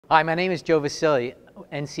Hi, my name is Vaszily,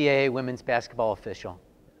 NCAA women's basketball official.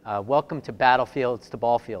 Welcome to Battlefields to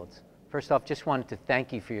Ballfields. First off, just wanted to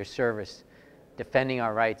thank you for your service, defending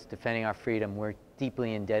our rights, defending our freedom. We're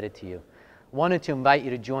deeply indebted to you. Wanted to invite you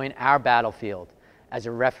to join our battlefield as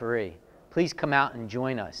a referee. Please come out and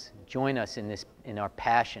join us. Join us in our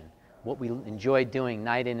passion, what we enjoy doing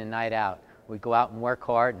night in and night out. We go out and work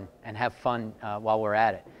hard and have fun while we're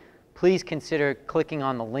at it. Please consider clicking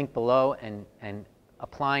on the link below and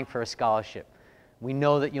applying for a scholarship. We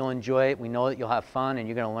know that you'll enjoy it, we know that you'll have fun, and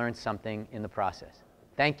you're going to learn something in the process.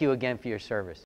 Thank you again for your service.